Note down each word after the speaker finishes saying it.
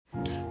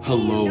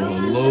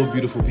Hello,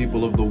 beautiful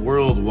people of the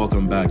world.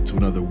 Welcome back to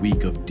another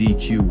week of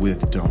DQ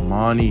with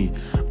Damani.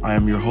 I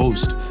am your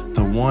host,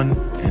 the one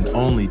and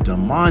only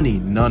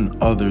Damani, none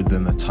other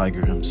than the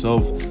Tiger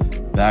himself,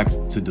 back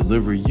to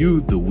deliver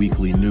you the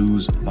weekly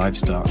news,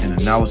 lifestyle,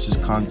 and analysis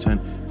content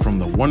from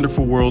the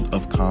wonderful world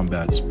of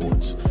combat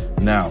sports.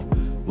 Now,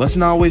 let's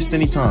not waste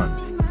any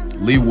time.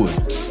 Leigh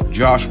Wood,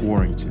 Josh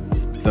Warrington.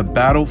 The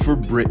battle for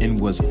Britain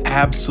was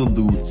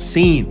absolute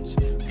scenes.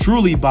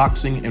 Truly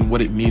boxing and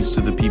what it means to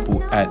the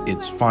people at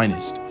its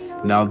finest.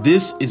 Now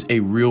this is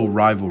a real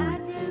rivalry,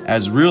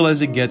 as real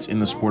as it gets in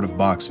the sport of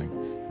boxing.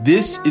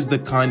 This is the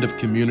kind of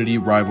community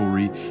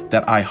rivalry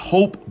that I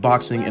hope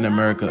boxing in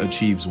America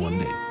achieves one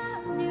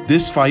day.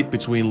 This fight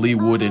between Leigh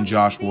Wood and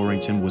Josh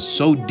Warrington was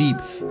so deep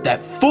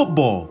that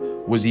football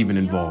was even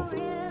involved.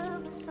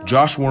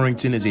 Josh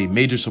Warrington is a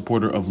major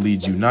supporter of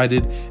Leeds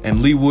United,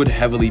 and Leigh Wood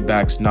heavily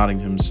backs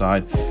Nottingham's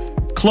side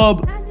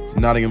club,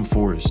 Nottingham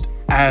Forest.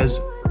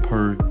 As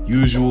per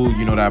usual,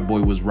 you know that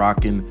boy was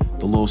rocking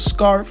the little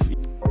scarf.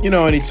 You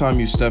know, anytime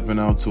you're stepping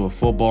out to a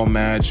football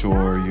match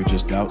or you're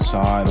just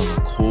outside on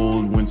a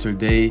cold winter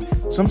day,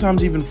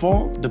 sometimes even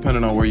fall,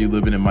 depending on where you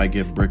live in, it might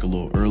get brick a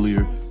little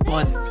earlier.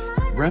 But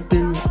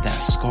repping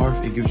that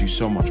scarf, it gives you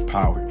so much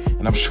power.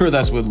 And I'm sure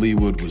that's what Leigh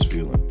Wood was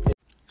feeling.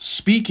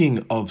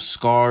 Speaking of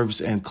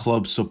scarves and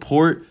club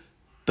support,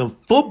 the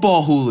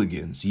football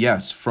hooligans,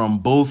 yes, from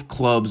both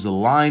clubs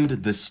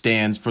lined the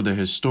stands for the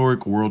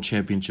historic World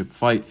Championship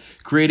fight,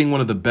 creating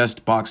one of the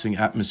best boxing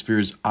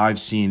atmospheres I've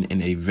seen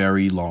in a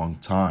very long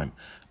time.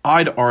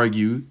 I'd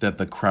argue that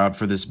the crowd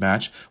for this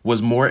match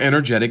was more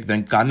energetic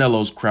than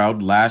Canelo's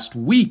crowd last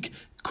week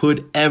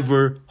could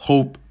ever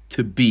hope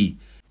to be.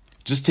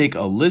 Just take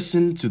a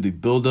listen to the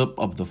buildup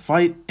of the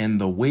fight and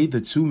the way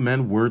the two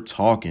men were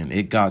talking.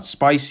 It got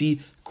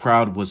spicy.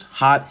 Crowd was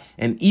hot,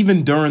 and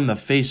even during the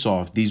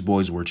face-off, these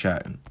boys were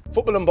chatting.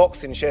 Football and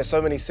boxing share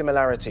so many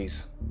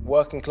similarities.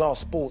 Working class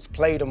sports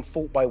played and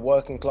fought by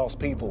working class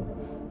people.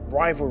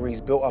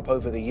 Rivalries built up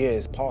over the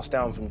years, passed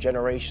down from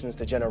generations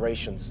to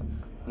generations.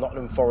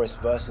 Nottingham Forest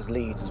versus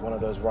Leeds is one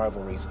of those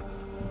rivalries.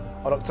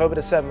 On October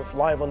the 7th,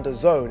 live on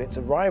DAZN, it's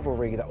a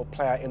rivalry that will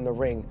play out in the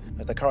ring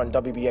as the current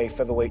WBA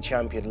featherweight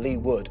champion Leigh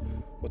Wood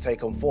will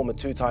take on former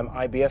two-time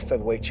IBF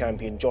featherweight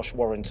champion Josh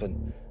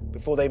Warrington.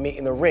 Before they meet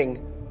in the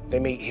ring, they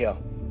meet here.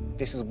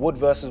 This is Wood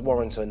versus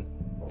Warrington.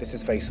 This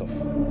is Face Off.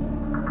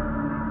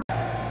 I'm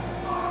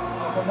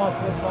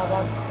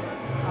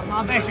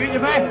my best. You're in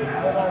your best.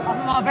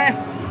 I'm my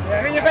best.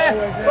 You're in your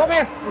best. Go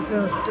best.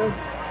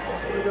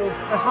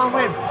 Let's one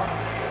win.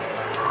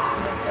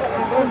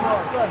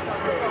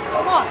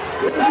 Come on.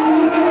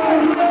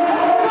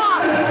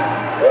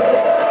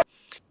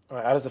 All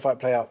right, how does the fight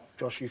play out?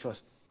 Josh, you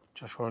first.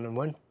 Josh Warrington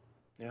win.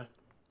 Yeah,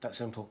 that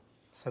simple.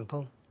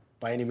 Simple.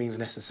 By any means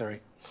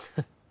necessary.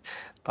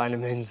 By any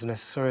means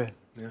necessary.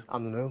 Yeah.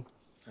 I'm the new.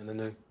 And the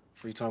new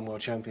three-time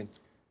world champion.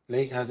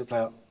 Leigh, how does it play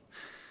out?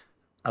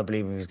 I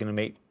believe he's going to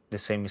make the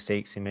same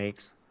mistakes he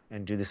makes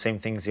and do the same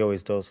things he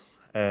always does.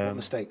 What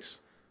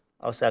mistakes?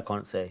 I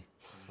can't say.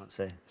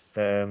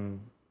 But,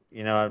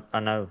 you know, I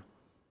know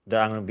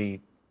that I'm going to be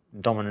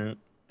dominant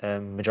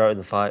majority of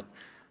the fight.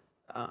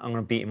 I'm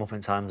going to beat him up in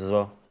times as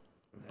well.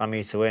 I'm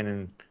here to win,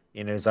 and,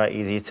 you know, it's that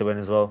easy to win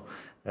as well.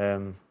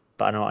 But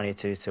I know what I need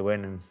to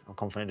win, and I'm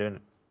confident doing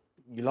it.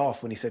 You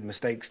laughed when he said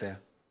mistakes there.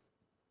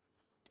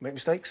 You make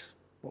mistakes?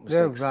 What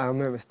mistakes? Yeah, I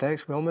make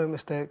mistakes. We all make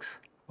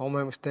mistakes. All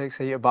make mistakes.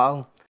 It's a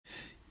battle.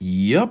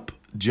 Yep,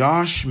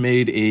 Josh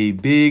made a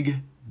big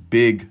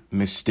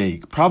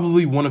mistake.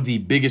 Probably one of the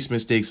biggest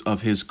mistakes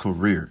of his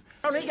career.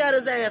 He got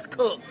his ass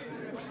cooked.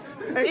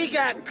 He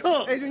got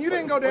cooked. Hey, you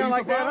didn't go down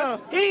like that, huh?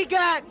 He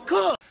got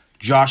cooked.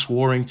 Josh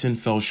Warrington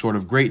fell short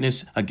of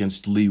greatness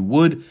against Leigh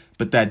Wood,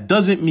 but that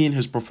doesn't mean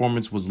his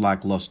performance was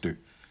lackluster.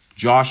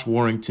 Josh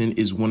Warrington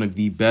is one of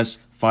the best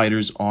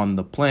fighters on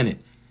the planet,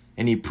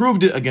 and he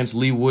proved it against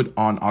Leigh Wood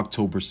on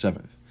October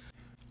 7th.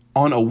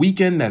 On a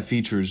weekend that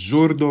features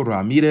Zurdo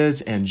Ramirez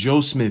and Joe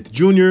Smith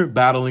Jr.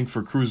 battling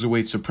for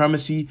cruiserweight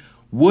supremacy,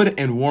 Wood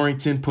and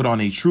Warrington put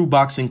on a true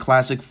boxing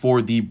classic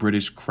for the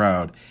British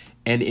crowd.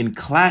 And in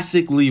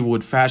classic Leigh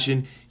Wood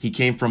fashion, he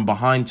came from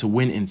behind to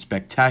win in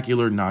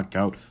spectacular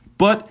knockout.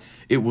 But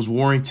it was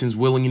Warrington's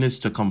willingness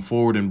to come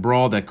forward and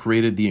brawl that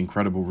created the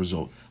incredible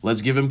result.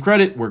 Let's give him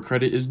credit where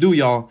credit is due,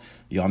 y'all.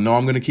 Y'all know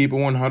I'm going to keep it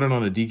 100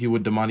 on the DQ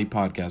with Damani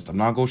podcast. I'm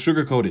not going to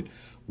sugarcoat it.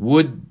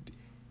 Wood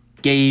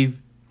gave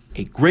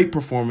a great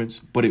performance,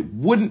 but it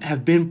wouldn't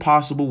have been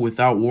possible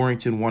without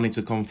Warrington wanting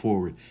to come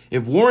forward.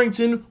 If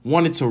Warrington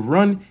wanted to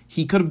run,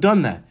 he could have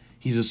done that.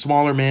 He's a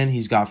smaller man.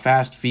 He's got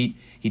fast feet.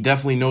 He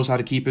definitely knows how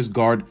to keep his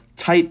guard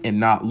tight and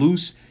not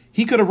loose.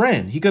 He could have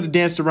ran. He could have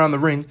danced around the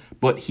ring,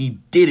 but he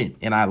didn't.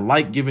 And I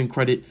like giving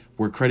credit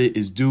where credit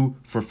is due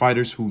for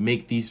fighters who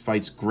make these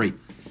fights great.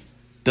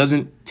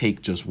 Doesn't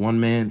take just one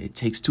man. It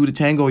takes two to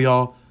tango,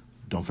 y'all.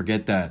 Don't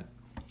forget that.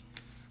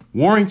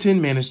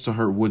 Warrington managed to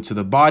hurt Wood to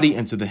the body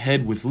and to the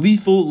head with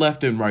lethal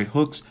left and right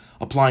hooks,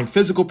 applying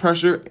physical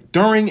pressure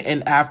during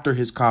and after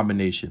his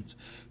combinations.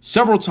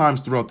 Several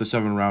times throughout the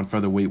 7-round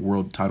featherweight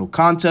world title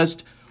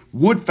contest,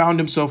 Wood found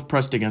himself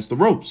pressed against the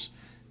ropes.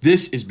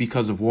 This is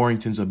because of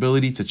Warrington's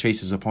ability to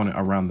chase his opponent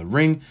around the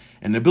ring,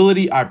 an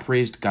ability I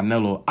praised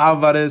Canelo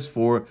Alvarez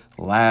for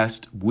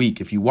last week.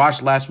 If you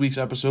watched last week's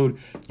episode,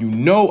 you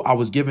know I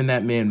was giving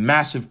that man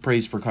massive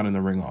praise for cutting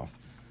the ring off.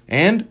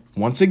 And,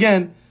 once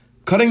again,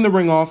 cutting the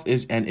ring off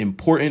is an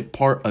important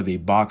part of a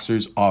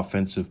boxer's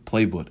offensive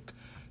playbook.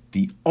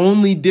 The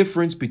only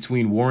difference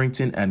between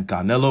Warrington and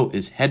Canelo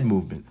is head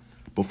movement.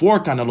 Before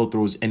Canelo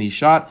throws any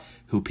shot,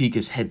 he'll peek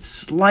his head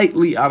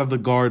slightly out of the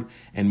guard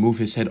and move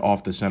his head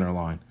off the center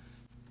line.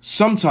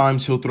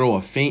 Sometimes he'll throw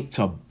a feint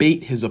to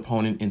bait his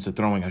opponent into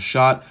throwing a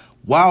shot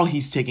while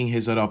he's taking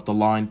his head off the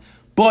line,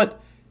 but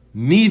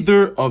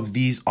neither of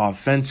these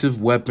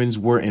offensive weapons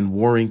were in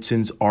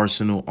Warrington's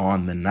arsenal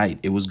on the night.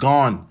 It was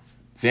gone,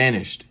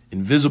 vanished,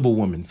 invisible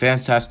woman,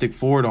 fantastic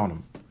forward on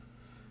him.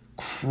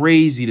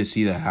 Crazy to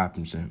see that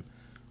happen to him.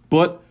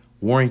 But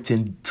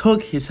Warrington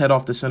took his head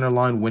off the center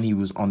line when he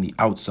was on the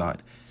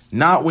outside,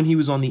 not when he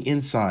was on the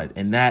inside.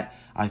 And that,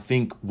 I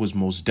think, was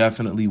most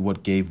definitely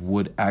what gave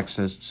Wood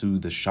access to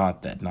the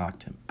shot that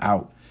knocked him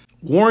out.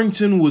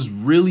 Warrington was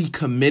really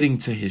committing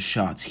to his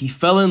shots. He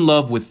fell in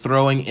love with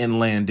throwing and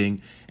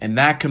landing, and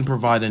that can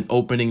provide an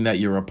opening that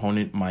your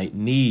opponent might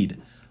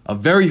need. A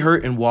very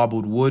hurt and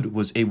wobbled Wood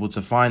was able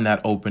to find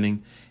that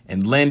opening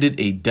and landed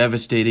a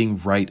devastating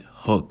right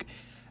hook.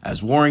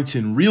 As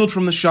Warrington reeled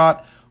from the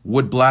shot,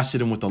 Wood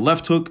blasted him with a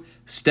left hook,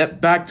 stepped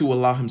back to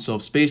allow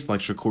himself space like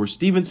Shakur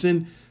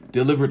Stevenson,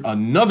 delivered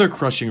another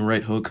crushing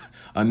right hook,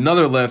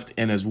 another left,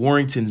 and as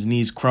Warrington's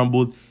knees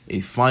crumbled,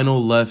 a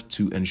final left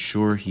to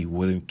ensure he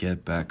wouldn't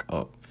get back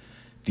up.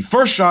 The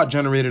first shot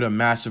generated a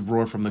massive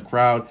roar from the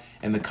crowd,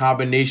 and the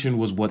combination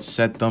was what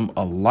set them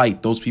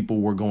alight. Those people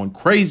were going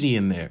crazy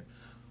in there.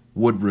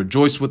 Wood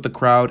rejoiced with the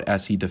crowd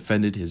as he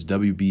defended his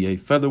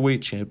WBA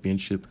Featherweight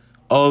Championship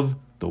of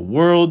the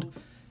world,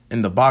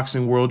 and the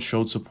boxing world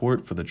showed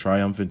support for the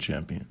triumphant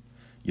champion.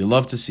 You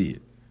love to see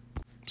it.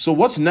 So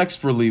what's next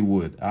for Leigh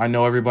Wood? I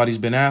know everybody's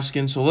been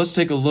asking, so let's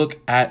take a look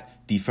at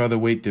the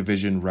featherweight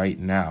division right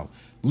now.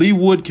 Leigh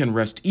Wood can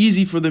rest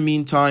easy for the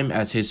meantime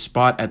as his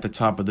spot at the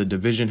top of the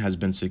division has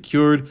been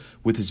secured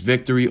with his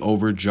victory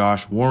over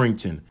Josh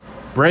Warrington.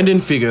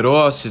 Brandon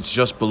Figueroa sits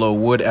just below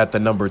Wood at the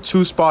number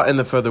 2 spot in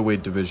the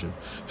featherweight division.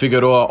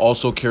 Figueroa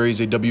also carries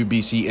a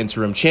WBC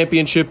interim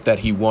championship that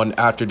he won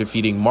after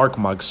defeating Mark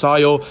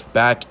Magsayo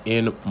back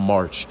in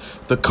March.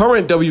 The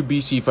current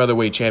WBC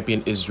featherweight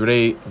champion is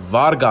Rey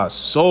Vargas,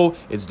 so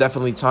it's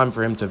definitely time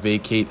for him to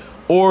vacate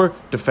or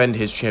defend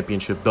his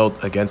championship belt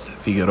against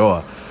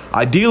Figueroa.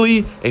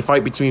 Ideally, a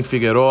fight between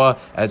Figueroa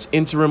as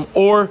interim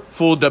or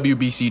full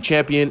WBC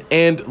champion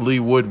and Leigh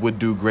Wood would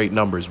do great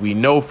numbers. We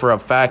know for a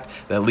fact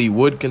that Leigh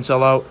Wood can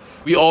sell out.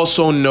 We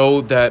also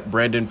know that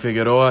Brandon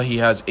Figueroa, he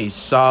has a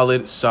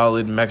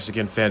solid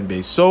Mexican fan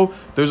base. So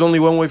there's only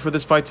one way for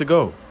this fight to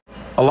go.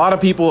 A lot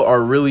of people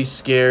are really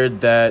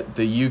scared that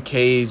the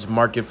UK's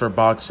market for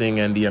boxing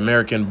and the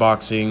American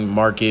boxing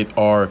market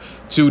are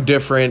too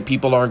different.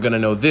 People aren't going to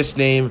know this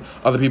name.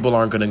 Other people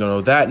aren't going to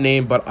know that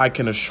name. But I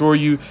can assure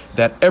you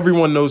that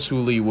everyone knows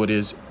who Leigh Wood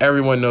is.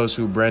 Everyone knows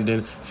who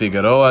Brandon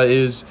Figueroa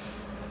is.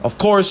 Of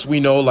course,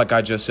 we know, like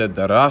I just said,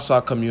 the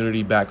Raza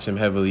community backs him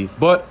heavily.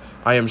 But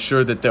I am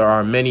sure that there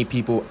are many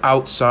people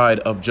outside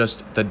of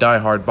just the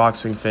diehard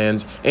boxing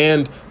fans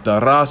and the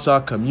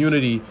Raza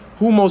community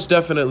who most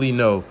definitely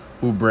know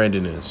who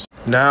Brandon is.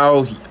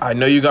 Now, I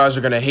know you guys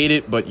are going to hate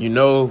it, but you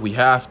know we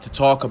have to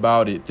talk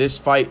about it. This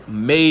fight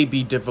may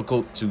be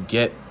difficult to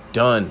get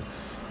done,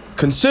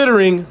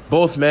 considering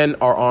both men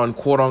are on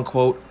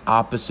quote-unquote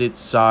opposite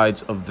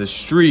sides of the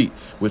street,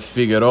 with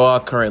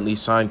Figueroa currently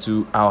signed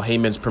to Al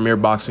Haymon's Premier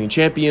Boxing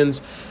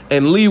Champions,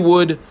 and Leigh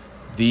Wood,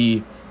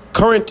 the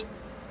current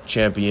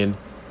champion,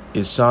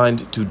 is signed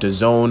to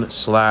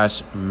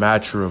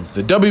DAZN/Matchroom.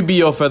 The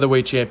WBO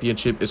Featherweight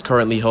Championship is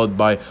currently held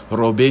by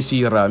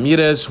Robesi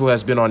Ramirez, who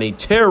has been on a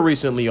tear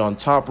recently on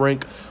Top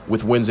Rank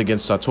with wins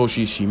against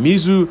Satoshi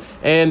Shimizu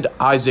and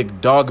Isaac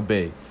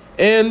Dogbe.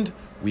 And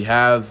we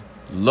have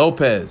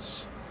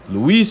Luis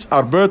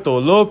Alberto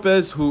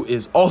Lopez, who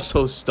is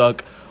also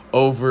stuck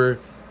over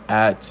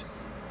at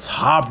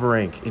Top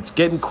Rank. It's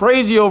getting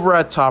crazy over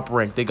at Top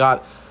Rank. They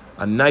got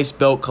a nice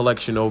belt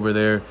collection over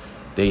there.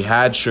 They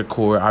had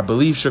Shakur. I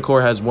believe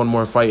Shakur has one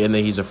more fight and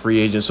then he's a free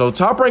agent. So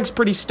Top Rank's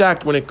pretty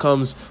stacked when it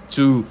comes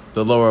to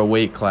the lower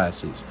weight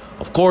classes.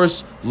 Of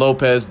course,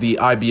 Lopez, the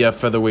IBF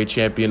featherweight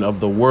champion of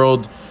the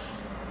world,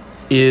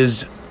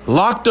 is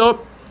locked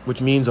up,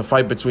 which means a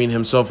fight between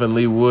himself and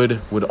Leigh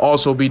Wood would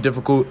also be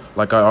difficult.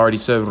 Like I already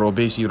said,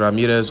 Robesi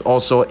Ramirez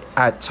also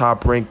at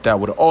Top Rank. That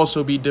would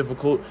also be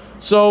difficult.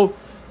 So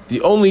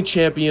the only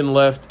champion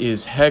left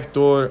is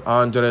Hector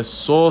Andres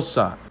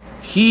Sosa.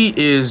 He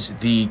is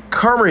the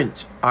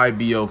current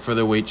IBO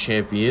featherweight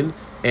champion,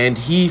 and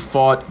he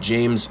fought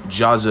James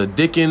Jaza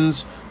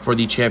Dickens for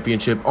the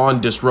championship on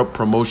Disrupt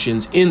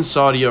Promotions in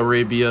Saudi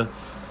Arabia.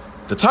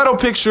 The title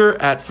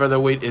picture at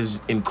featherweight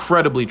is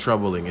incredibly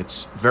troubling.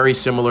 It's very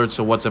similar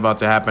to what's about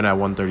to happen at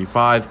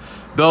 135.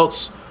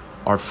 Belts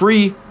are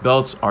free,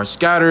 belts are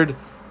scattered.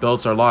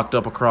 Belts are locked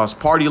up across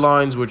party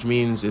lines, which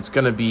means it's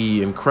going to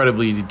be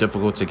incredibly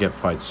difficult to get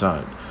fights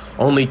signed.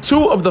 Only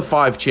 2 of the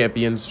 5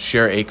 champions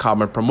share a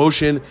common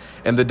promotion,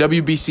 and the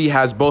WBC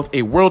has both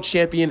a world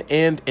champion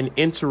and an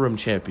interim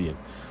champion.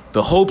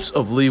 The hopes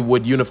of Leigh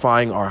Wood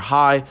unifying are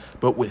high,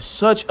 but with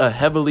such a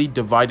heavily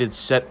divided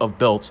set of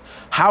belts,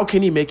 how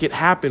can he make it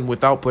happen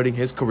without putting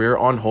his career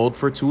on hold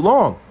for too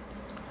long?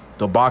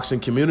 The boxing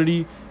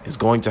community is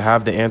going to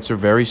have the answer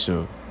very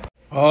soon.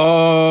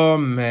 Oh,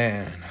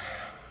 man.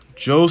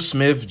 Joe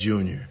Smith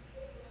Jr.,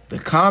 the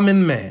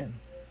common man,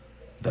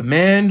 the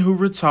man who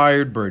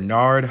retired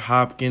Bernard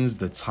Hopkins,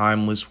 the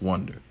timeless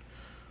wonder.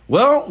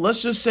 Well,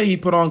 let's just say he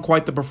put on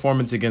quite the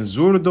performance against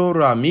Zurdo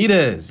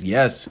Ramirez.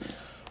 Yes,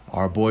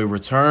 our boy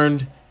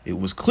returned. It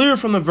was clear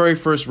from the very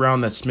first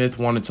round that Smith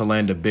wanted to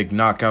land a big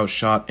knockout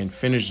shot and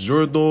finish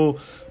Zurdo,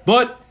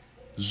 but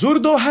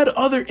Zurdo had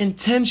other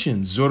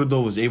intentions.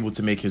 Zurdo was able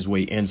to make his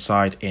way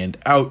inside and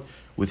out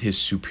with his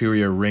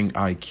superior ring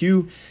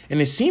IQ,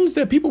 and it seems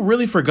that people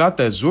really forgot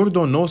that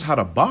Zurdo knows how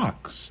to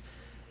box.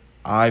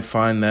 I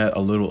find that a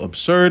little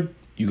absurd.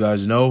 You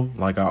guys know,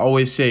 like I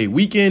always say,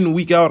 week in,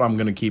 week out, I'm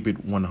going to keep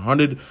it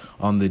 100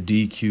 on the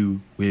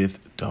DQ with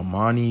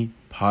Damani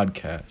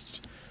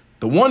podcast.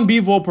 The one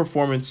Bivol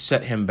performance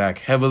set him back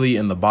heavily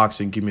in the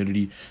boxing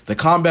community, the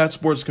combat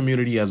sports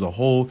community as a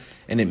whole,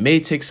 and it may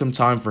take some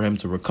time for him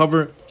to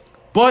recover,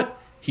 but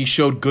he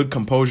showed good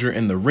composure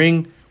in the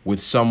ring with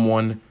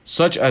someone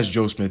such as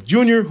Joe Smith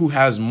Jr., who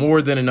has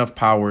more than enough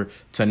power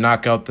to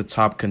knock out the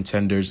top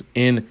contenders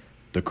in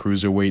the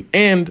cruiserweight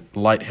and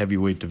light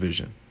heavyweight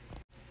division.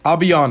 I'll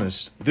be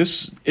honest,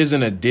 this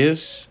isn't a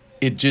diss.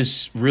 It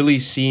just really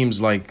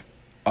seems like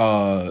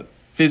a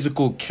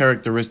physical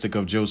characteristic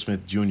of Joe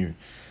Smith Jr.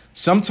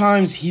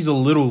 Sometimes he's a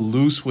little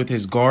loose with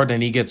his guard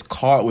and he gets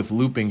caught with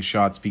looping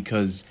shots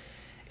because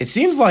it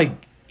seems like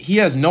he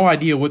has no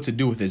idea what to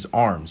do with his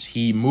arms.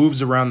 He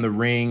moves around the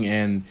ring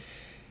and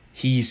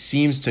he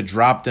seems to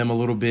drop them a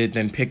little bit,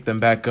 then pick them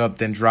back up,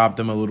 then drop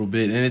them a little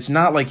bit. And it's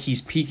not like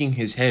he's peeking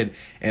his head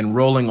and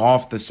rolling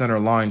off the center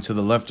line to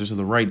the left or to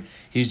the right.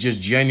 He's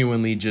just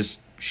genuinely just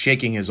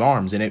shaking his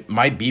arms. And it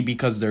might be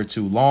because they're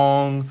too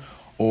long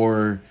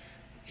or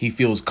he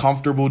feels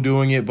comfortable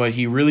doing it, but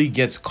he really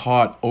gets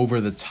caught over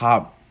the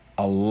top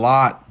a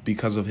lot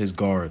because of his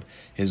guard.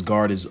 His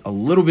guard is a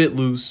little bit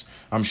loose.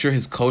 I'm sure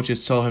his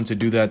coaches tell him to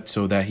do that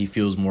so that he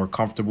feels more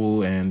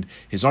comfortable and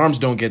his arms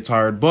don't get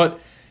tired, but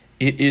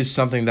it is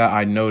something that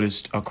I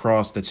noticed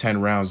across the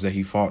 10 rounds that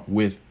he fought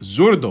with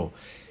Zurdo.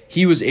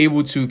 He was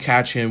able to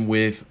catch him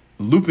with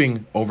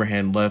looping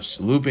overhand lefts,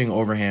 looping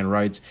overhand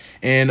rights,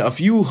 and a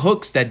few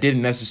hooks that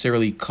didn't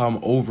necessarily come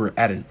over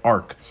at an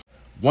arc.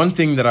 One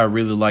thing that I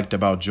really liked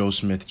about Joe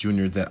Smith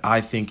Jr. that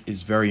I think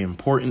is very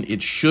important,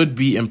 it should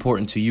be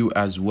important to you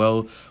as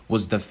well,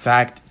 was the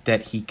fact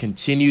that he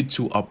continued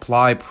to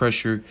apply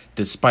pressure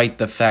despite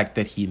the fact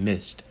that he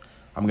missed.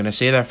 I'm going to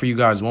say that for you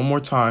guys one more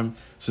time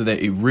so that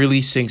it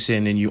really sinks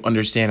in and you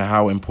understand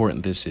how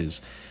important this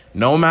is.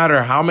 No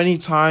matter how many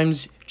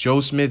times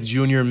Joe Smith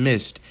Jr.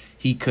 missed,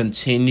 he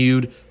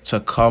continued to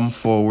come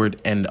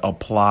forward and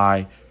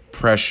apply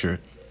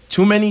pressure.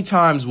 Too many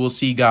times we'll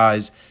see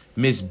guys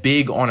miss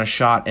big on a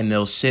shot and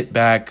they'll sit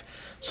back.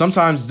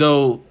 Sometimes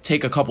they'll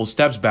take a couple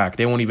steps back.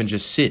 They won't even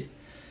just sit.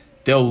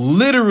 They'll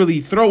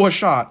literally throw a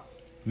shot,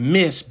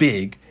 miss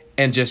big,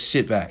 and just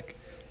sit back.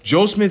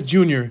 Joe Smith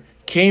Jr.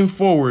 came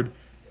forward,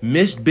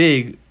 missed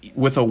big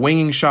with a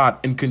winging shot,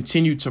 and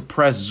continued to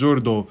press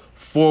Zurdo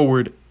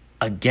forward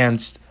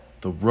against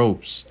the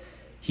ropes.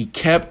 He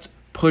kept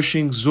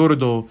pushing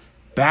Zurdo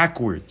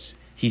backwards.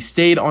 He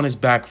stayed on his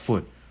back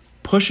foot,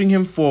 pushing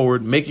him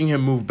forward, making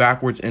him move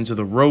backwards into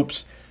the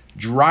ropes,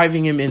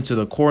 driving him into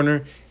the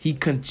corner. He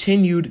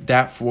continued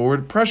that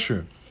forward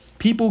pressure.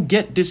 People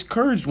get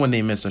discouraged when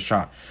they miss a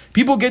shot.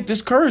 People get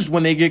discouraged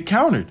when they get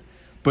countered.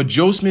 But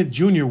Joe Smith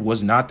Jr.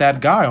 was not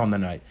that guy on the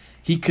night.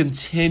 He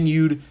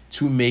continued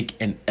to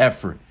make an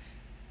effort.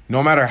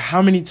 No matter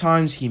how many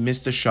times he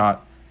missed a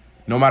shot,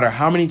 no matter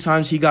how many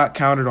times he got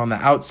countered on the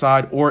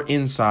outside or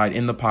inside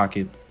in the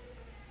pocket,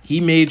 he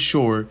made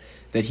sure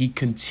that he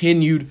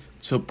continued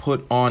to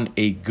put on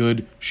a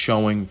good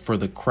showing for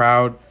the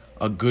crowd,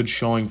 a good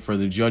showing for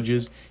the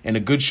judges, and a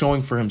good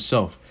showing for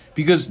himself.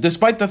 Because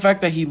despite the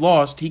fact that he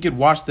lost, he could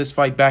watch this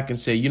fight back and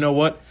say, you know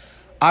what?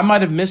 I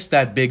might have missed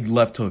that big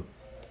left hook.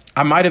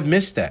 I might have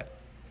missed that.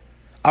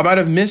 I might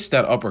have missed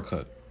that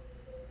uppercut.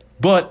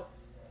 But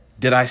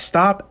did I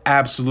stop?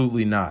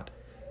 Absolutely not.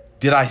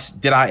 Did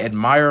I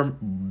admire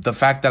the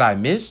fact that I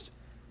missed?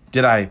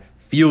 Did I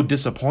feel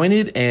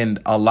disappointed and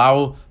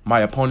allow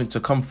my opponent to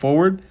come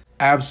forward?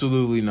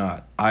 Absolutely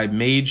not. I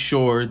made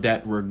sure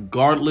that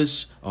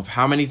regardless of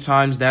how many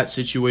times that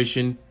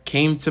situation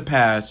came to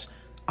pass,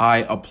 I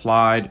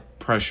applied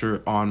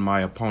pressure on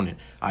my opponent.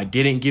 I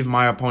didn't give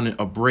my opponent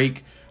a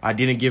break. I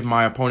didn't give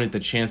my opponent the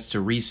chance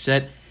to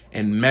reset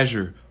and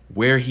measure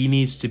where he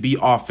needs to be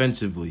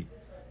offensively.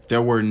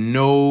 There were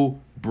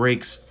no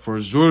breaks for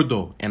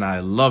Zurdo, and I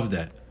love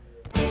that.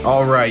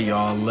 All right,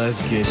 y'all,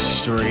 let's get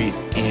straight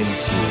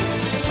into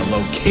it. The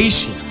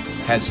location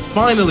has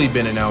finally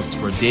been announced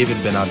for David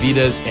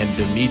Benavidez and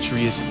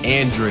Demetrius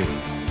Andrade.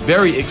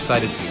 Very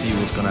excited to see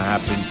what's going to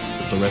happen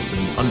with the rest of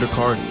the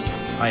undercard.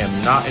 I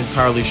am not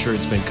entirely sure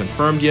it's been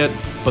confirmed yet,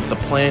 but the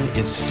plan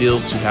is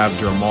still to have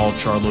Jermall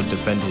Charlo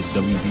defend his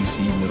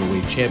WBC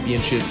middleweight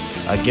championship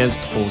against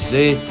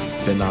Jose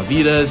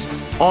Benavidez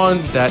on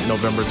that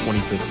November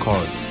 25th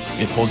card.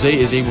 If Jose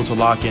is able to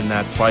lock in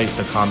that fight,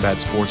 the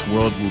combat sports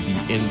world will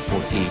be in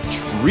for a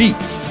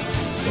treat.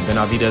 The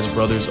Benavidez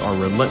brothers are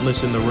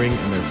relentless in the ring,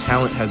 and their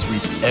talent has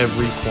reached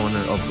every corner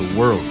of the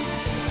world.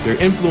 Their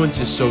influence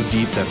is so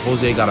deep that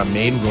Jose got a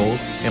main role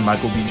in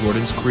Michael B.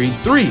 Jordan's Creed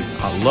 3.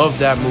 I love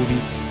that movie.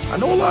 I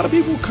know a lot of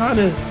people kind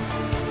of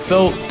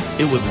felt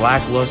it was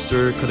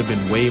lackluster, could have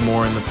been way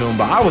more in the film,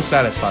 but I was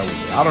satisfied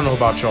with it. I don't know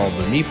about y'all,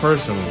 but me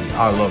personally,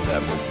 I love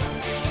that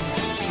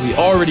movie. We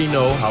already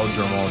know how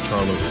Jermall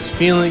Charlo is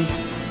feeling.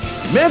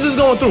 Man's is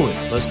going through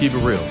it. Let's keep it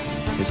real.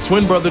 His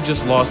twin brother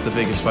just lost the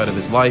biggest fight of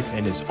his life,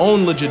 and his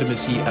own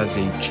legitimacy as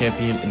a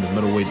champion in the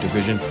middleweight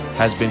division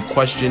has been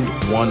questioned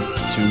one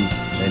too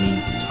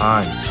many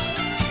times.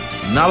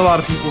 Not a lot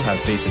of people have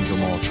faith in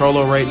Jermall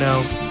Charlo right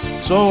now,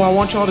 so I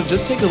want y'all to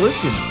just take a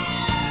listen.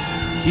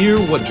 Hear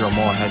what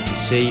Jermall had to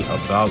say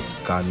about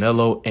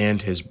Canelo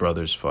and his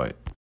brother's fight.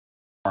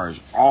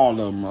 All of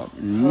them up.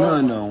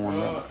 None of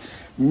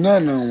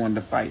them wanted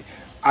to fight.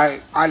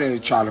 I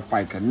didn't try to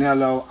fight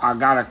Canelo. I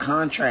got a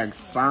contract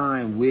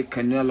signed with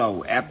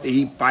Canelo. After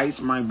he fights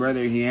my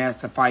brother, he has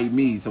to fight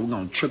me. So we're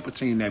going to triple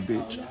team that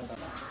bitch.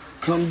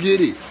 Come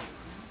get it.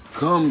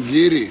 Come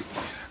get it.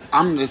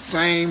 I'm the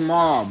same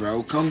mob,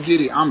 bro. Come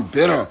get it. I'm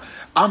better.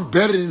 I'm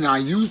better than I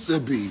used to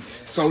be.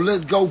 So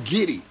let's go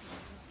get it.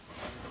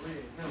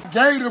 I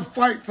gave the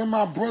fight to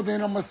my brother,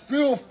 and I'ma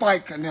still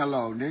fight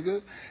Canelo,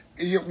 nigga.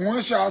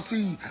 Once y'all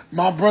see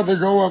my brother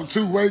go up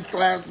 2 weight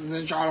classes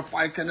and try to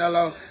fight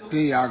Canelo,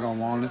 then y'all gonna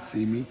want to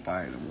see me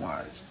fight and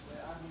watch.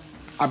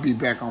 I'll be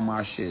back on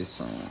my shit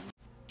soon.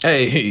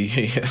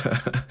 Hey,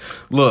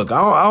 look,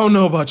 I don't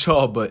know about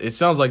y'all, but it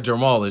sounds like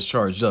Jermall is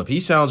charged up.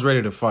 He sounds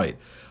ready to fight.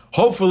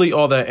 Hopefully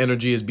all that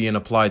energy is being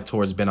applied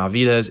towards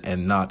Benavidez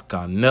and not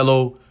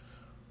Canelo.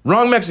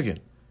 Wrong Mexican,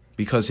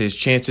 because his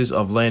chances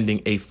of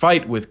landing a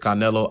fight with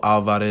Canelo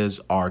Alvarez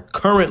are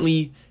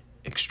currently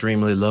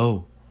extremely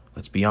low.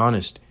 Let's be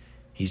honest.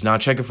 He's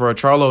not checking for a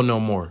Charlo no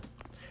more.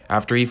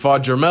 After he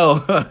fought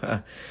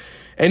Jermell,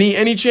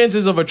 any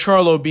chances of a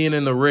Charlo being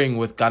in the ring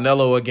with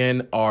Canelo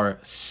again are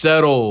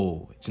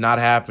settled. It's not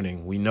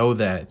happening. We know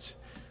that.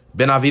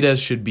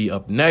 Benavidez should be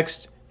up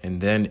next,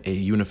 and then a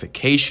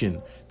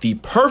unification. The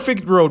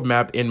perfect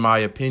roadmap, in my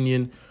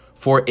opinion,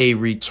 for a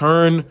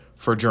return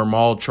for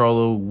Jermall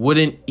Charlo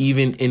wouldn't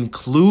even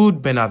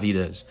include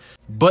Benavidez.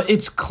 But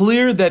it's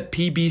clear that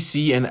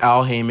PBC and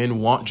Al Heyman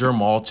want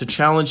Jermall to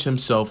challenge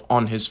himself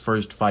on his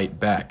first fight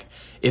back.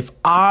 If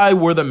I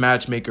were the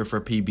matchmaker for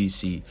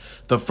PBC,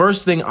 the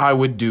first thing I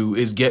would do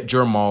is get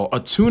Jermall a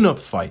tune-up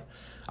fight.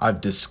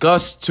 I've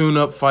discussed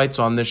tune-up fights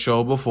on this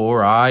show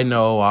before, I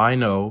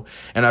know,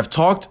 and I've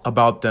talked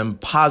about them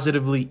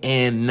positively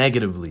and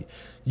negatively.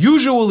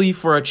 Usually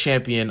for a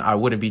champion, I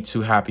wouldn't be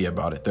too happy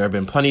about it. There have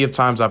been plenty of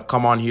times I've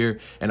come on here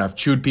and I've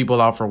chewed people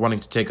out for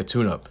wanting to take a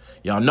tune-up.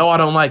 Y'all know I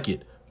don't like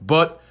it,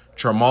 but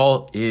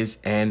Jermall is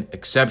an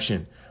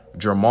exception.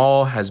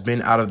 Jermall has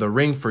been out of the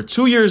ring for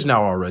 2 years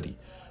now already.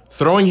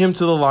 Throwing him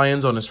to the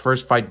Lions on his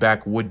first fight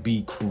back would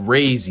be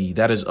crazy.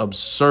 That is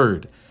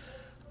absurd.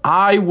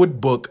 I would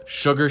book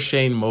Sugar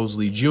Shane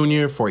Mosley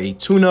Jr. for a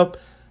tune-up,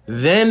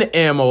 then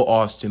ammo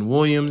Austin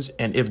Williams,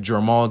 and if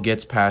Jermall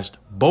gets past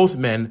both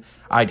men,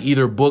 I'd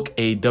either book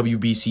a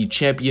WBC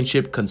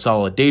championship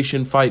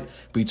consolidation fight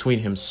between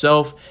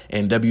himself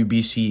and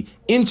WBC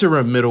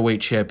interim middleweight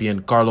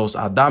champion Carlos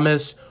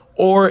Adames,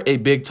 or a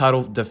big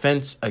title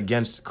defense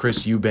against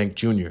Chris Eubank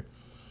Jr.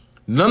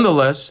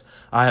 Nonetheless,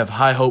 I have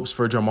high hopes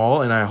for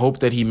Jermall, and I hope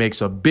that he makes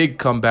a big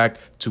comeback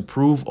to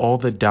prove all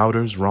the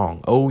doubters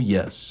wrong. Oh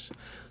yes,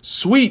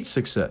 sweet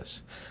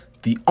success.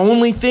 The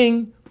only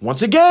thing,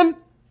 once again,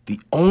 the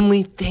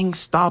only thing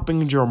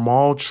stopping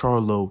Jermall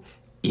Charlo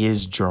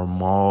is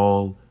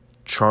Jermall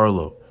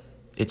Charlo.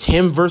 It's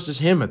him versus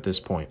him at this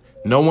point.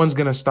 No one's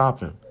going to stop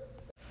him.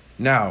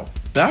 Now,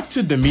 back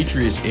to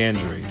Demetrius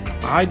Andrade.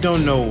 I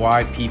don't know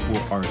why people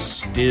are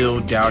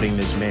still doubting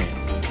this man.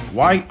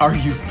 Why are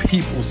you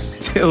people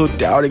still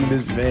doubting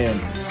this man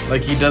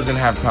like he doesn't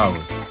have power,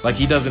 like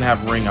he doesn't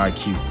have ring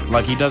IQ,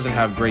 like he doesn't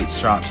have great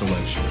shot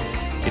selection?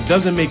 It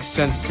doesn't make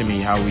sense to me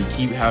how we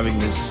keep having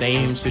this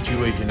same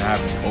situation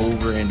happen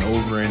over and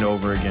over and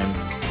over again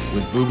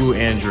with Boo Boo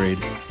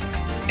Andrade,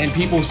 and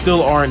people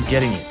still aren't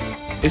getting it.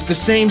 It's the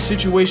same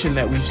situation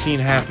that we've seen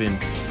happen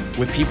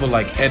with people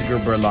like Edgar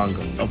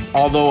Berlanga.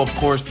 Although, of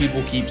course,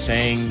 people keep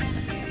saying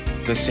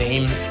the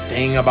same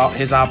thing about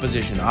his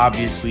opposition.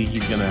 Obviously,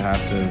 he's going to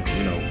have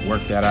to,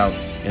 work that out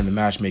in the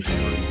matchmaking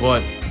room.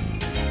 But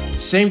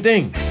same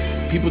thing.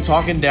 People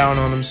talking down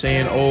on him,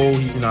 saying, oh,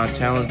 he's not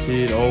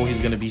talented, oh, he's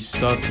going to be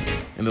stuck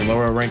in the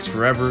lower ranks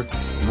forever,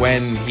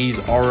 when he's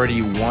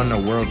already won a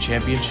world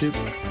championship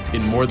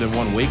in more than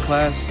one weight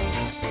class.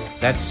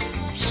 That's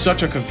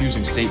such a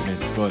confusing statement,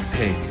 but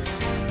hey,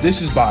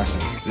 this is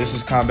boxing. This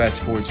is combat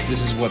sports.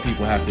 This is what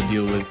people have to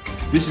deal with.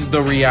 This is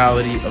the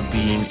reality of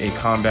being a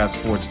combat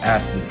sports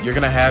athlete. You're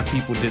going to have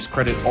people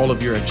discredit all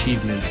of your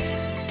achievements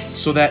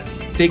so that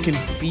they can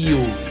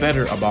feel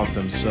better about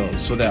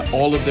themselves, so that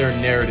all of their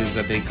narratives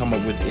that they come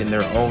up with in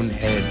their own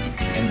head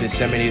and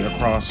disseminate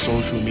across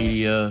social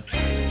media,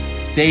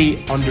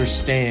 they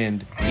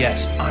understand,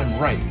 yes, I'm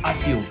right. I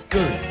feel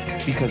good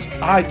because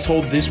I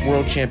told this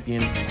world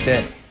champion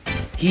that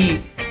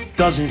he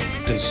doesn't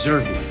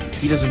deserve it.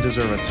 He doesn't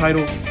deserve a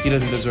title. He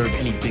doesn't deserve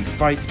any big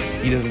fights.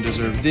 He doesn't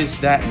deserve this,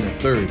 that, and the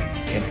third.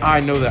 And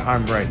I know that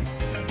I'm right.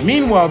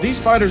 Meanwhile, these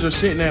fighters are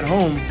sitting at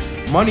home,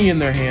 money in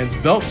their hands,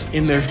 belts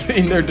in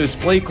their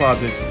display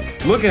closets,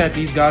 looking at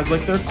these guys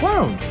like they're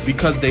clowns,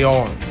 because they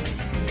are.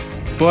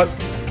 But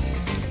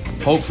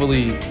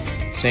hopefully,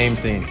 same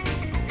thing.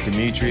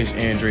 Demetrius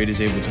Andrade is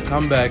able to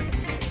come back,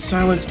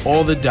 silence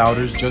all the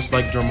doubters just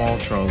like Jermall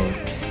Charlo,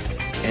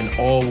 and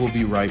all will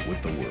be right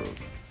with the world.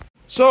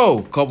 So,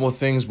 a couple of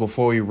things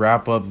before we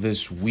wrap up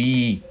this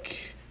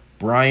week.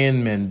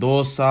 Brian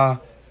Mendoza,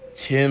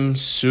 Tim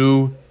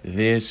Tszyu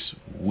this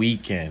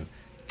weekend.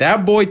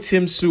 That boy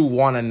Tim Tszyu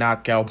want to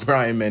knock out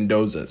Brian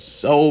Mendoza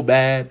so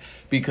bad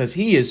because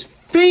he is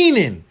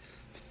fiending,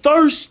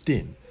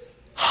 thirsting,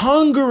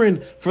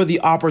 hungering for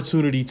the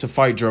opportunity to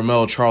fight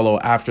Jermall Charlo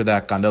after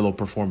that Canelo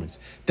performance.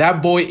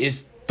 That boy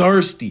is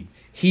thirsty.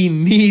 He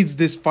needs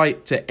this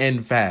fight to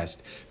end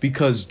fast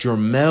because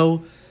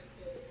Jermall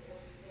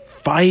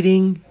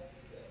fighting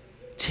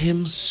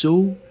Tim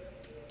Tszyu,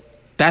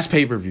 that's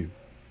pay-per-view.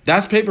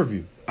 That's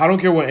pay-per-view. I don't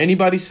care what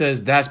anybody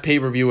says. That's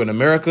pay-per-view in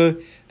America.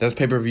 That's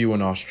pay-per-view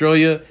in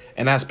Australia.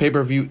 And that's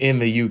pay-per-view in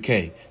the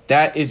UK.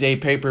 That is a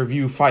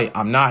pay-per-view fight.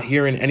 I'm not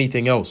hearing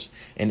anything else.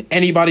 And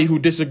anybody who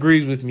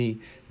disagrees with me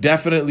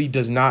definitely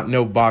does not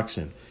know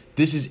boxing.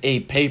 This is a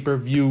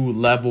pay-per-view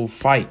level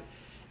fight.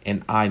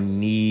 And I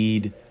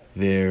need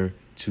there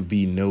to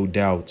be no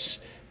doubts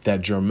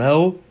that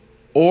Jermall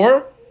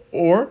or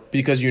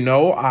because you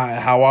know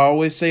how I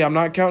always say I'm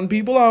not counting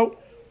people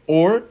out,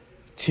 or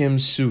Tim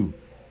Tszyu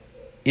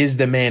is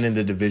the man in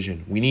the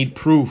division. We need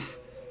proof.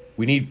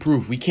 We need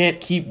proof. We can't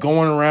keep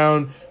going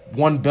around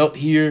one belt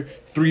here,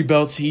 3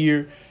 belts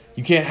here.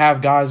 You can't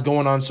have guys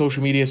going on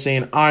social media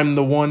saying, I'm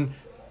the one,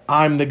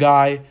 I'm the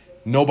guy,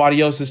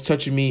 nobody else is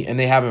touching me, and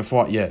they haven't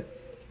fought yet.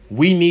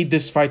 We need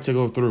this fight to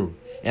go through.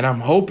 And I'm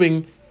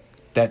hoping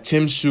that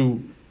Tim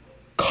Tszyu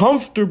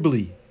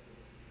comfortably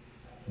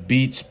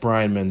beats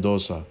Brian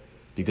Mendoza.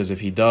 Because if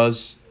he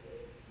does,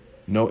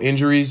 no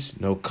injuries,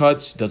 no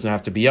cuts, doesn't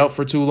have to be out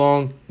for too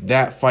long,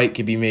 that fight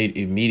can be made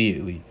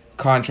immediately.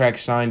 Contract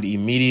signed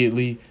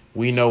immediately.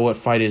 We know what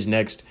fight is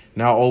next.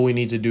 Now all we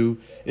need to do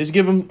is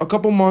give him a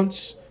couple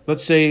months,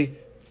 let's say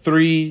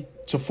 3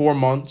 to 4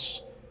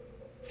 months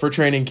for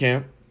training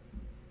camp,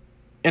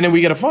 and then we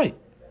get a fight.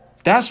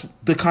 That's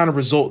the kind of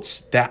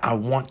results that I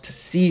want to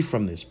see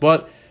from this.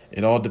 But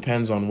it all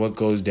depends on what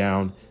goes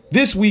down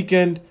this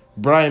weekend.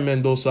 Brian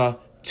Mendoza,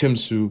 Tim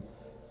Tszyu,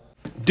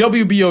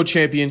 WBO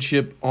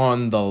Championship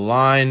on the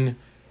line.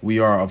 We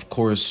are, of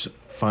course,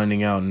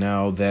 finding out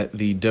now that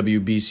the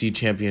WBC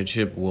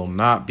Championship will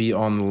not be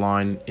on the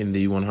line in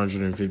the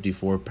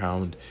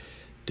 154-pound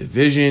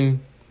division.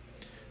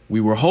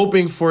 We were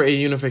hoping for a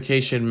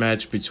unification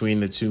match between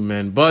the two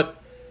men, but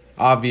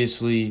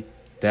obviously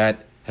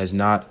that has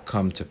not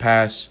come to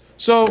pass.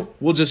 So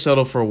we'll just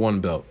settle for one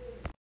belt.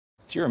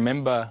 Do you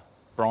remember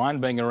Brian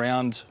being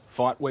around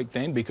fight week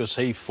then? Because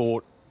he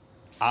fought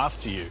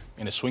after you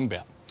in a swing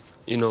bout.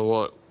 You know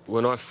what?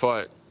 When I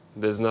fight,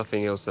 there's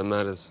nothing else that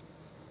matters.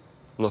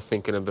 I'm not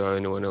thinking about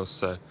anyone else,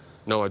 so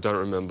no, I don't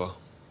remember.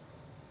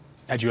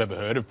 Had you ever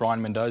heard of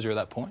Brian Mendoza at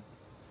that point?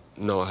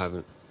 No, I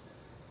haven't.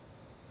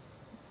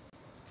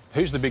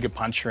 Who's the bigger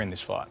puncher in this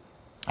fight?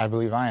 I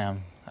believe I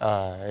am.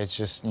 It's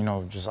just,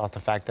 just off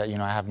the fact that,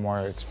 I have more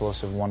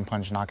explosive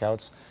one-punch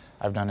knockouts.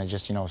 I've done it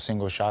just,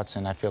 single shots,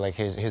 and I feel like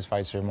his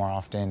fights are more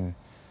often,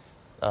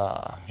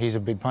 he's a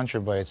big puncher,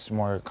 but it's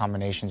more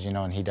combinations,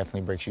 and he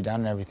definitely breaks you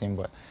down and everything,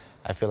 but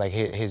I feel like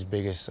his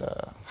biggest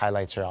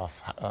highlights are off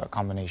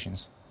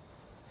combinations.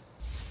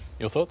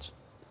 Your thoughts?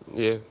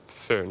 Yeah,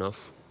 fair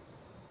enough.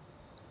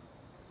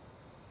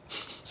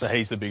 So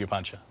he's the bigger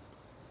puncher?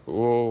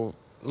 Well,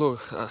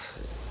 look,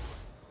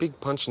 big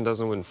punching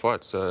doesn't win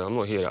fights, so I'm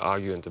not here to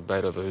argue and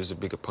debate over who's a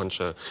bigger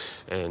puncher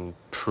and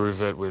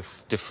prove it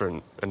with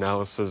different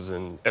analysis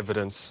and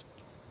evidence.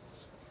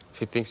 If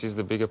he thinks he's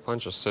the bigger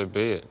puncher, so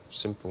be it.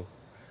 Simple.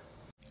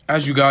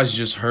 As you guys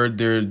just heard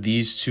there,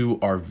 these two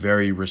are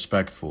very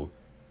respectful.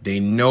 They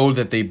know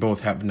that they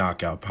both have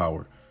knockout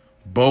power.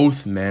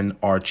 Both men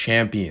are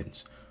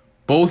champions.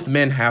 Both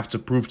men have to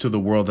prove to the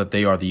world that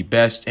they are the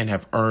best and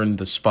have earned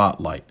the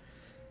spotlight.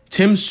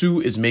 Tim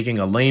Tszyu is making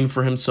a lane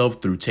for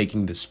himself through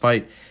taking this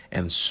fight,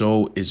 and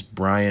so is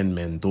Brian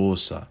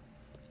Mendoza.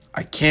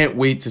 I can't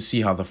wait to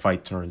see how the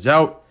fight turns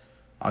out.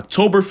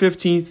 October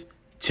 15th,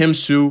 Tim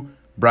Tszyu,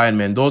 Brian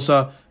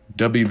Mendoza,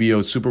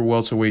 WBO Super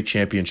Welterweight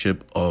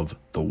Championship of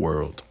the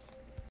world.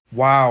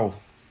 Wow.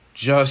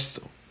 Just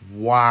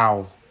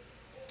wow.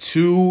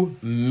 2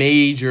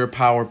 major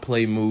power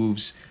play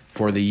moves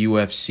for the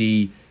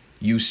UFC.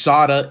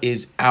 USADA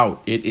is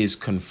out. It is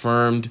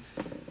confirmed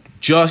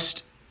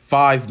just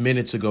 5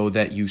 minutes ago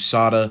that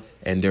USADA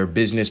and their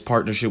business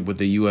partnership with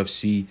the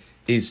UFC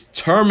is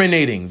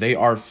terminating. They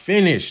are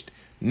finished.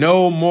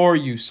 No more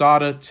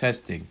USADA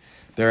testing.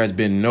 There has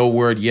been no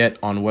word yet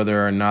on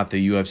whether or not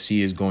the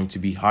UFC is going to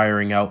be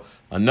hiring out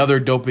another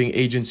doping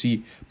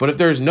agency. But if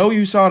there's no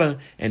USADA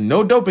and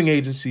no doping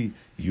agency,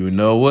 you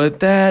know what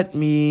that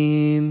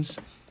means.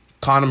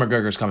 Conor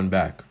McGregor's coming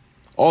back.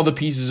 All the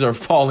pieces are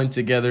falling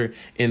together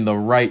in the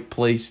right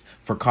place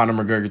for Conor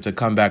McGregor to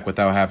come back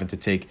without having to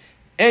take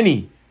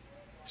any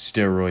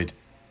steroid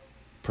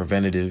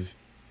preventative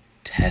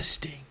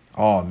testing.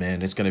 Oh,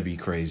 man, it's going to be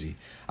crazy.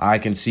 I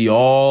can see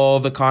all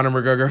the Conor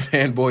McGregor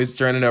fanboys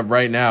turning up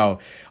right now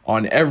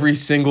on every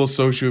single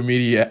social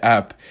media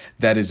app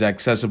that is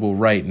accessible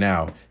right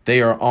now.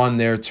 They are on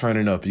there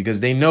turning up because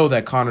they know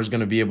that Conor's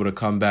going to be able to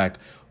come back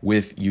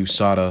with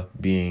USADA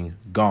being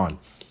gone.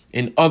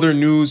 In other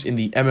news in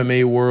the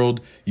MMA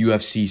world,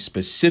 UFC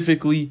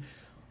specifically,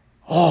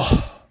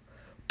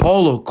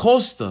 Paulo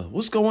Costa,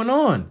 what's going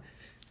on?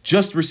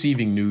 Just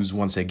receiving news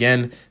once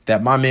again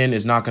that my man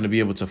is not going to be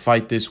able to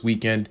fight this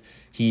weekend.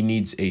 He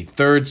needs a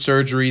third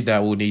surgery that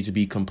will need to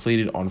be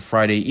completed on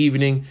Friday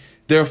evening.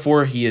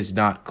 Therefore, he is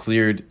not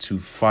cleared to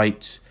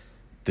fight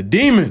the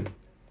Demon,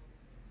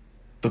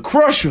 the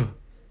Crusher,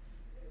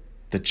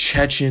 the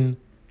Chechen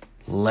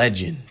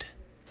legend,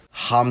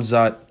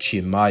 Khamzat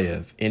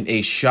Chimaev. In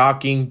a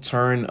shocking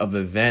turn of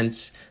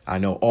events, I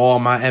know all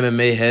my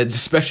MMA heads,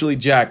 especially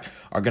Jack,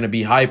 are going to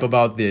be hype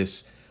about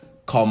this.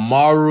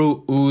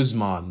 Kamaru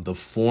Usman, the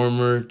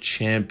former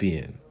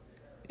champion,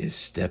 is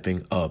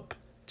stepping up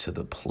to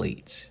the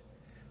plate.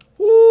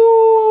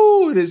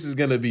 Woo! This is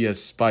going to be a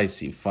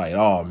spicy fight.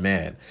 Oh,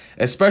 man.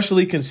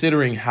 Especially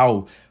considering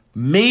how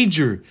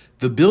major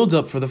the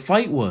buildup for the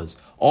fight was.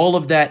 All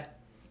of that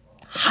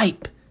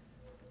hype,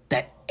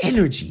 that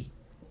energy,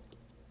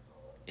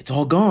 it's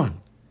all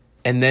gone.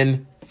 And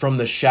then from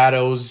the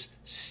shadows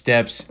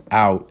steps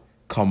out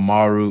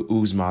Kamaru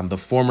Usman, the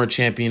former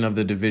champion of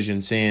the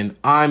division, saying,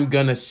 I'm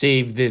going to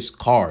save this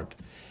card.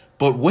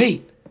 But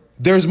wait,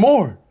 there's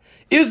more.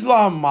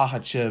 Islam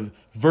Makhachev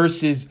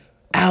versus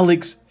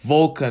Alex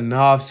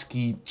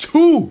Volkanovski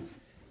 2.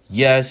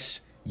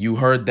 Yes, you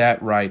heard that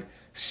right.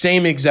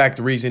 Same exact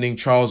reasoning.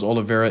 Charles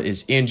Oliveira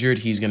is injured.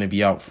 He's going to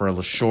be out for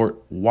a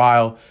short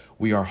while.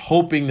 We are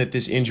hoping that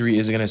this injury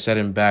isn't going to set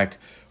him back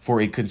for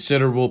a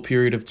considerable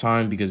period of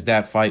time because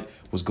that fight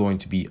was going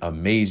to be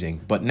amazing.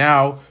 But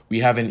now we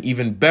have an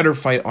even better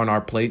fight on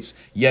our plates,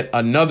 yet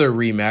another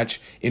rematch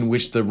in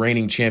which the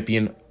reigning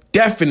champion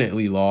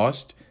definitely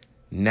lost.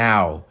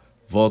 Now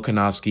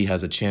Volkanovski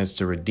has a chance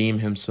to redeem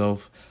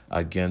himself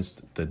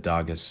against the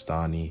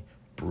Dagestani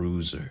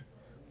bruiser.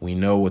 We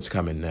know what's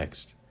coming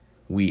next.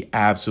 We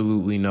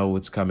absolutely know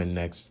what's coming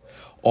next.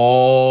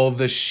 All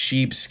the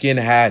sheepskin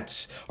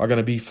hats are going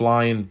to be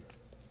flying.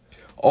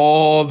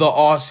 All the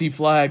Aussie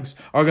flags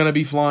are going to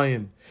be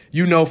flying.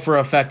 You know for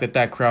a fact that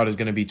that crowd is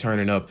going to be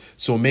turning up.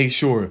 So make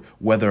sure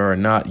whether or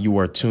not you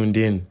are tuned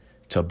in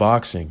to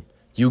boxing,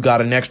 you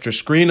got an extra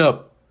screen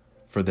up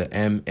for the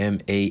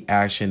MMA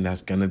action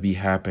that's going to be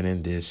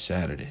happening this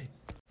Saturday.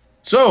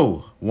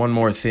 So one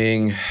more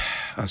thing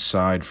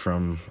aside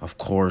from, of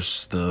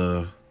course,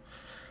 the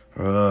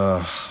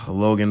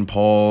Logan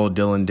Paul,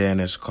 Dylan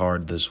Dennis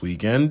card this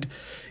weekend.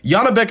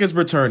 Janibek is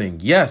returning.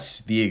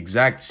 Yes, the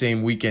exact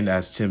same weekend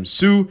as Tim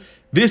Tszyu.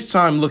 This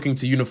time looking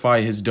to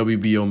unify his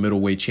WBO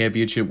middleweight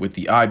championship with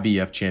the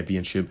IBF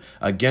championship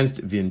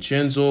against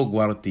Vincenzo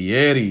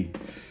Gualtieri.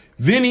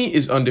 Vinny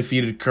is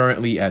undefeated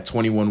currently at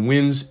 21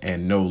 wins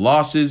and no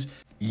losses.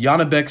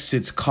 Janibek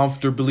sits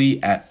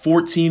comfortably at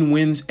 14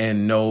 wins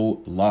and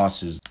no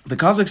losses. The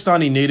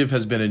Kazakhstani native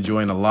has been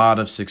enjoying a lot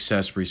of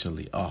success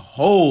recently, a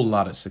whole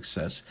lot of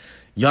success.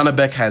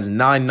 Janibek has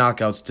 9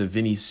 knockouts to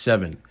Vinny's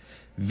 7.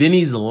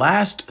 Vinny's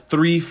last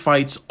 3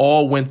 fights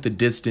all went the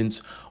distance,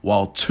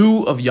 while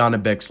 2 of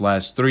Janibek's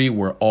last 3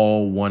 were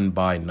all won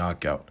by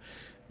knockout.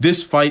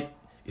 This fight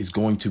is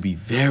going to be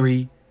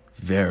very,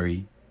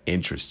 very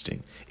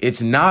interesting.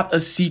 It's not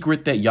a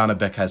secret that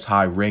Janibek has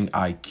high ring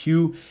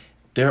IQ.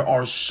 There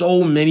are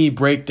so many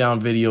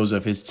breakdown videos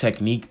of his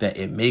technique that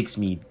it makes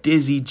me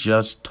dizzy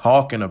just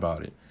talking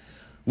about it.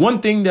 One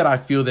thing that I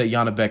feel that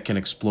Janibek can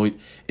exploit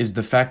is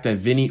the fact that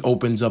Vinny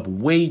opens up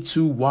way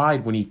too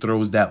wide when he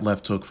throws that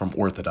left hook from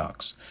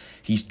orthodox.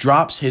 He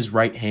drops his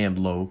right hand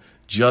low,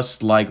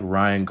 just like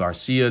Ryan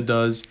Garcia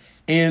does,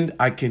 and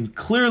I can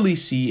clearly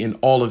see in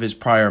all of his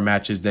prior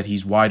matches that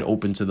he's wide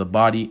open to the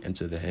body and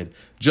to the head,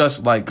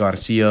 just like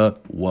Garcia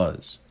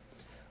was.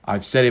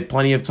 I've said it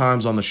plenty of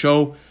times on the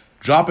show.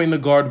 Dropping the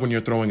guard when you're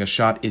throwing a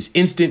shot is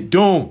instant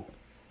doom.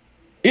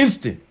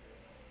 Instant.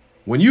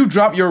 When you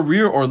drop your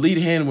rear or lead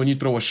hand when you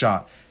throw a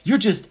shot, you're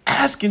just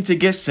asking to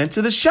get sent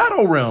to the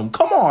shadow realm.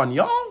 Come on,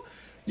 y'all.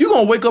 You're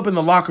going to wake up in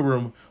the locker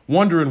room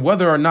wondering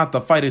whether or not the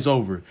fight is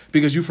over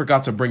because you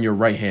forgot to bring your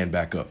right hand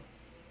back up.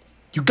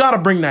 You got to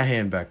bring that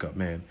hand back up,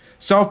 man.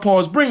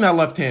 Southpaws, bring that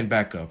left hand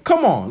back up.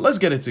 Come on, let's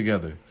get it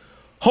together.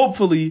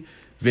 Hopefully,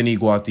 Vinny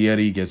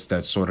Gualtieri gets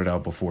that sorted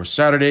out before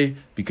Saturday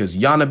because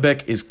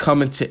Janibek is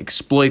coming to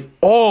exploit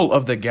all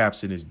of the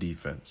gaps in his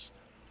defense.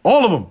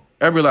 All of them.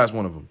 Every last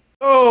one of them.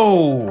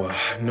 Oh,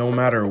 no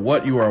matter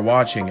what you are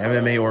watching,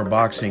 MMA or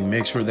boxing,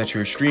 make sure that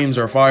your streams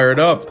are fired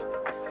up.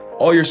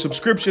 All your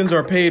subscriptions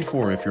are paid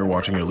for if you're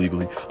watching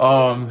illegally.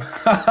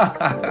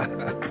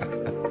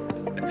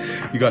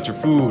 You got your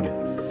food,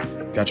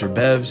 got your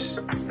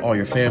bevs, all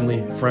your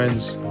family,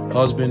 friends,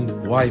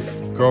 husband, wife,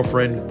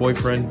 girlfriend,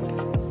 boyfriend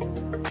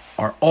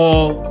are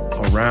all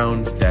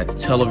around that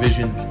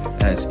television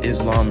as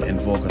Islam and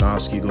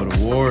Volkanovski go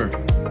to war.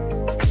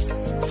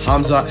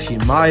 Khamzat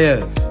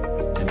Chimaev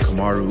and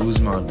Kamaru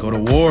Usman go to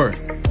war.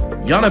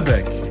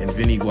 Janibek and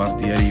Vinny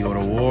Gualtieri go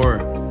to war.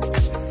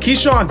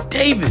 Keyshawn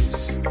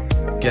Davis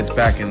gets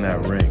back in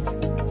that ring.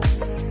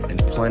 And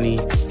plenty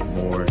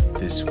more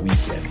this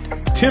weekend.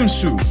 Tim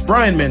Tszyu,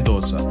 Brian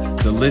Mendoza,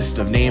 the list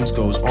of names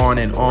goes on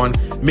and on.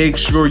 Make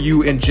sure you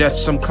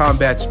ingest some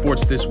combat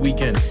sports this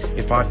weekend.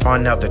 If I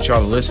find out that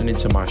y'all are listening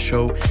to my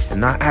show and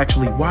not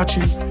actually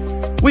watching,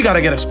 we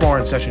gotta get a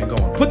sparring session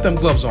going. Put them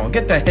gloves on,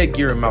 get that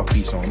headgear and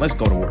mouthpiece on. Let's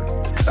go to work.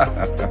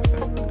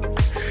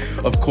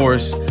 Of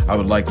course, I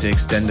would like to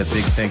extend a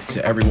big thanks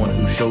to everyone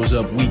who shows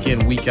up week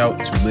in, week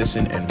out to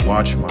listen and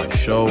watch my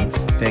show.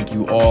 Thank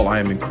you all. I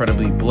am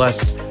incredibly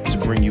blessed to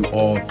bring you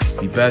all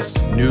the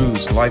best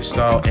news,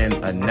 lifestyle, and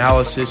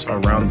analysis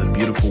around the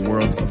beautiful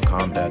world of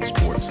combat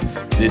sports.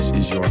 This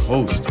is your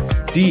host,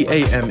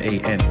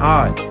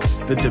 D-A-M-A-N-I,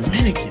 the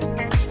Dominican,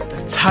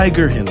 the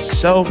Tiger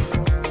himself,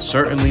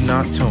 certainly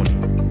not Tony.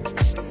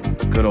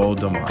 Good old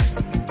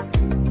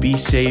Damani. Be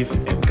safe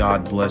and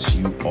God bless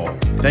you all.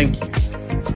 Thank you.